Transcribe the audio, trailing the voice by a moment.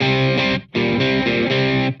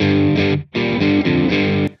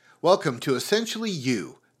Welcome to Essentially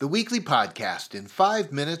You, the weekly podcast in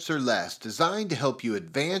 5 minutes or less designed to help you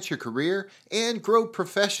advance your career and grow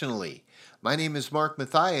professionally. My name is Mark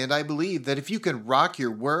Mathai, and I believe that if you can rock your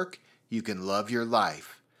work, you can love your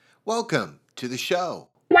life. Welcome to the show.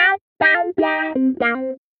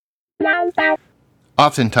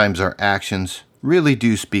 Oftentimes our actions really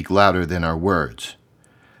do speak louder than our words.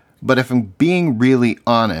 But if I'm being really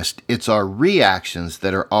honest, it's our reactions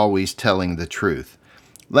that are always telling the truth.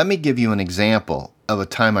 Let me give you an example of a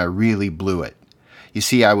time I really blew it. You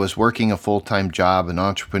see, I was working a full-time job, an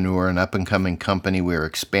entrepreneur, an up-and-coming company. We were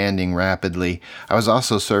expanding rapidly. I was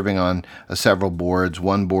also serving on several boards,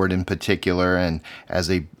 one board in particular, and as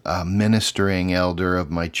a ministering elder of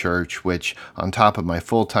my church, which on top of my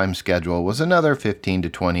full-time schedule was another 15 to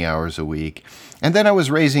 20 hours a week. And then I was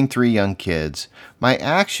raising 3 young kids. My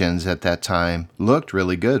actions at that time looked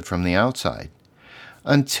really good from the outside.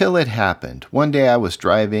 Until it happened. One day I was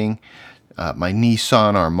driving my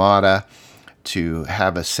Nissan Armada to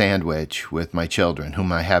have a sandwich with my children,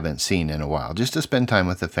 whom I haven't seen in a while, just to spend time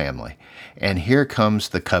with the family. And here comes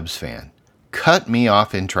the Cubs fan. Cut me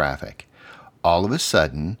off in traffic. All of a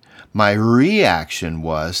sudden, my reaction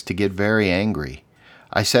was to get very angry.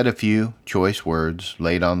 I said a few choice words,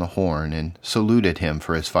 laid on the horn, and saluted him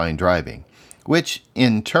for his fine driving, which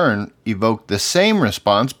in turn evoked the same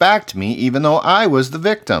response back to me, even though I was the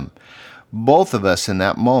victim. Both of us in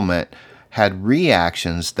that moment had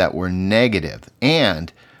reactions that were negative,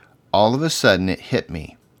 and all of a sudden it hit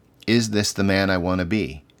me. Is this the man I want to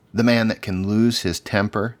be? The man that can lose his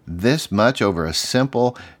temper this much over a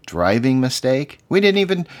simple driving mistake? We didn't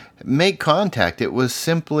even make contact. It was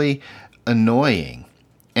simply annoying,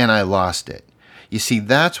 and I lost it. You see,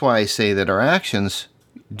 that's why I say that our actions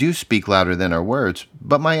do speak louder than our words,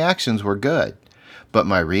 but my actions were good. But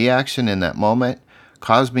my reaction in that moment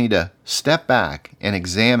caused me to step back and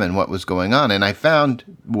examine what was going on. And I found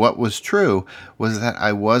what was true was that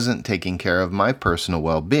I wasn't taking care of my personal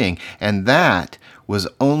well-being. And that was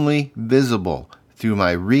only visible through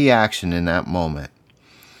my reaction in that moment.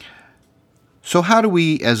 So how do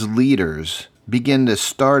we as leaders begin to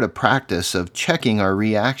start a practice of checking our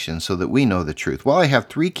reactions so that we know the truth? Well, I have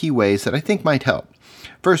 3 key ways that I think might help.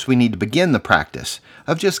 First, we need to begin the practice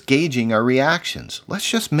of just gauging our reactions. Let's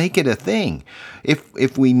just make it a thing.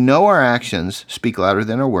 If we know our actions speak louder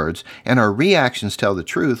than our words and our reactions tell the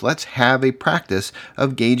truth, let's have a practice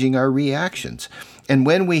of gauging our reactions. And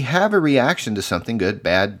when we have a reaction to something good,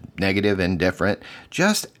 bad, negative, indifferent,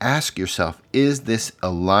 just ask yourself, is this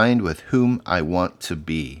aligned with whom I want to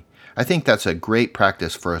be? I think that's a great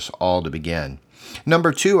practice for us all to begin.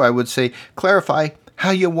 Number 2, I would say clarify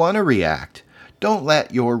how you want to react. Don't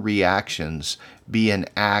let your reactions be an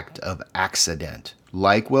act of accident,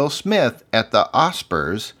 like Will Smith at the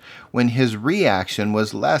Oscars when his reaction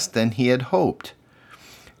was less than he had hoped.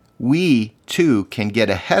 We, too, can get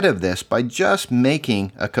ahead of this by just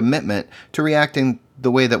making a commitment to reacting the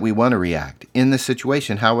way that we want to react. In this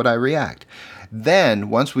situation, how would I react? Then,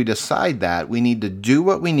 once we decide that, we need to do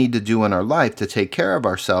what we need to do in our life to take care of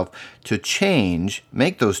ourselves, to change,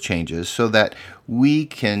 make those changes so that we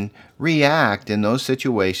can react in those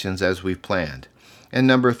situations as we've planned. And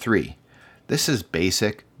number 3, this is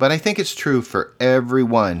basic, but I think it's true for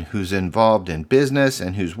everyone who's involved in business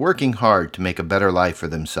and who's working hard to make a better life for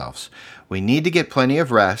themselves. We need to get plenty of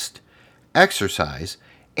rest, exercise,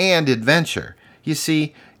 and adventure. You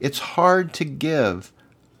see, it's hard to give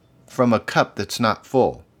from a cup that's not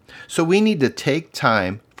full. So we need to take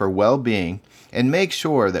time for well-being and make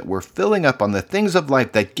sure that we're filling up on the things of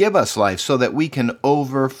life that give us life so that we can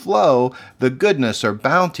overflow the goodness or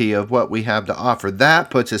bounty of what we have to offer. That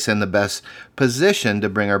puts us in the best position to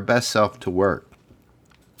bring our best self to work.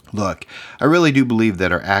 Look, I really do believe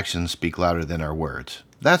that our actions speak louder than our words.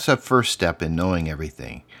 That's a first step in knowing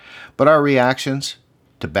everything. But our reactions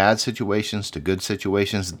to bad situations, to good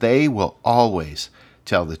situations, they will always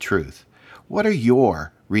tell the truth. What are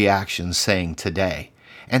your reactions saying today?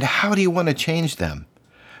 And how do you want to change them?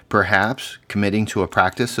 Perhaps committing to a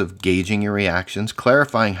practice of gauging your reactions,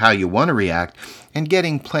 clarifying how you want to react, and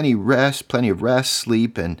getting plenty of rest,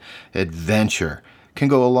 sleep, and adventure can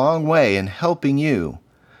go a long way in helping you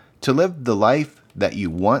to live the life that you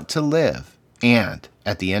want to live, and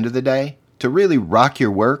at the end of the day, to really rock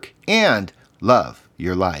your work and love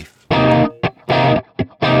your life.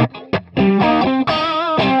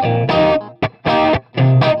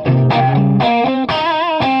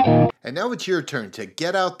 And now it's your turn to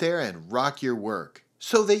get out there and rock your work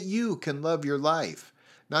so that you can love your life.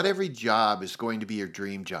 Not every job is going to be your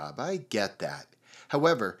dream job. I get that.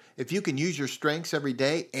 However, if you can use your strengths every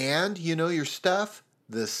day and you know your stuff,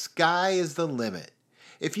 the sky is the limit.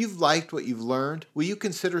 If you've liked what you've learned, will you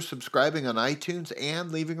consider subscribing on iTunes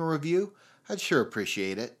and leaving a review? I'd sure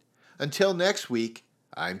appreciate it. Until next week,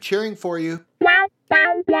 I'm cheering for you.